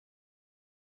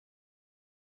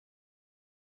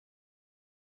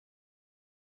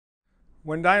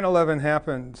When 9/11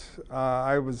 happened,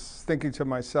 I was thinking to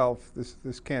myself,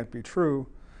 this can't be true.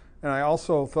 And I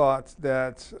also thought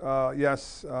that,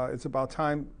 yes, it's about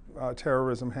time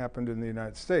terrorism happened in the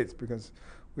United States, because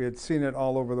we had seen it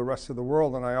all over the rest of the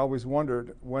world, and I always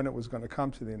wondered when it was going to come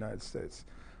to the United States.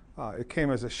 It came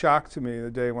as a shock to me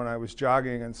the day when I was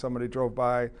jogging and somebody drove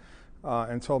by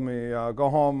and told me, go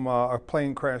home, a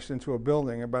plane crashed into a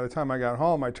building. And by the time I got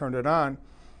home, I turned it on,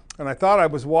 and I thought I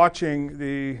was watching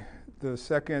the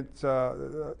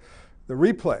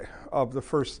replay of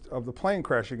the plane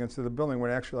crashing into the building,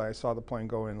 when actually I saw the plane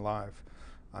go in live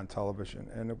on television.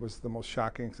 And it was the most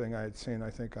shocking thing I had seen, I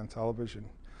think, on television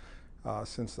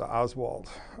since the Oswald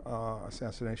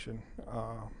assassination,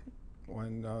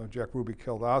 when Jack Ruby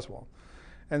killed Oswald.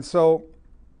 And so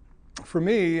for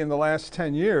me, in the last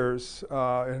 10 years,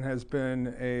 it has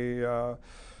been a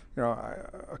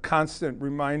constant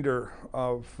reminder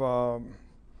of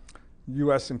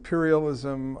U.S.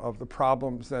 imperialism, of the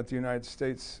problems that the United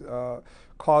States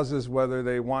causes, whether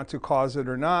they want to cause it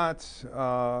or not,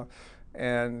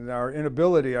 and our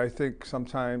inability, I think,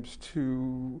 sometimes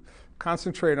to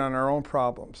concentrate on our own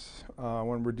problems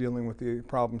when we're dealing with the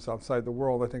problems outside the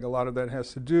world. I think a lot of that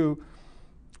has to do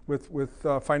with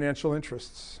financial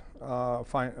interests,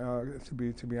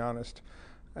 to be honest.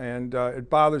 And it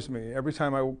bothers me. Every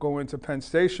time I go into Penn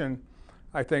Station,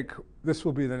 I think this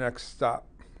will be the next stop.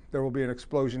 There will be an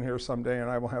explosion here someday and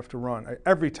I will have to run.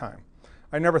 Every time.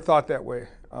 I never thought that way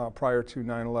prior to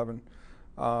 9/11.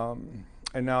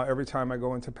 And now every time I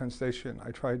go into Penn Station,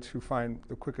 I try to find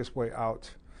the quickest way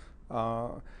out.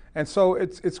 And so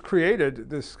it's created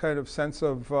this kind of sense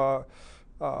of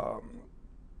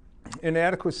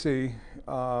inadequacy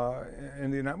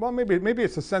in the United. Well, maybe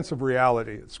it's a sense of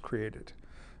reality it's created.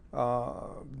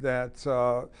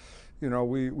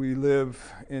 We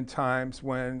live in times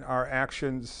when our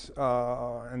actions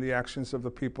and the actions of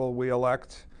the people we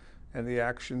elect and the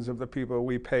actions of the people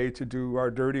we pay to do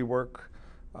our dirty work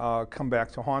come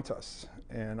back to haunt us.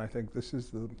 And I think this is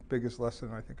the biggest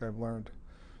lesson I think I've learned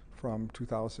from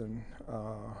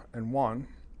 2001.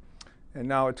 And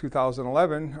now at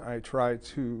 2011, I try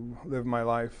to live my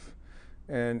life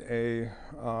in a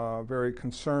very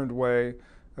concerned way,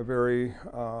 a very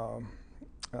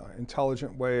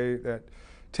intelligent way that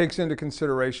takes into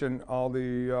consideration all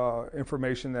the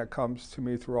information that comes to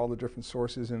me through all the different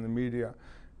sources in the media,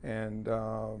 and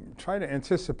try to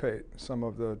anticipate some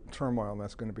of the turmoil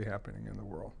that's going to be happening in the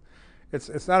world.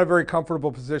 It's not a very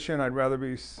comfortable position. I'd rather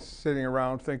be sitting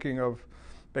around thinking of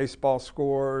baseball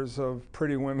scores, of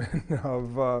pretty women,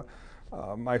 of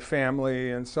my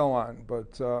family, and so on.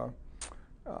 But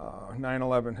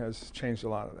 9/11 has changed a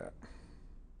lot of that.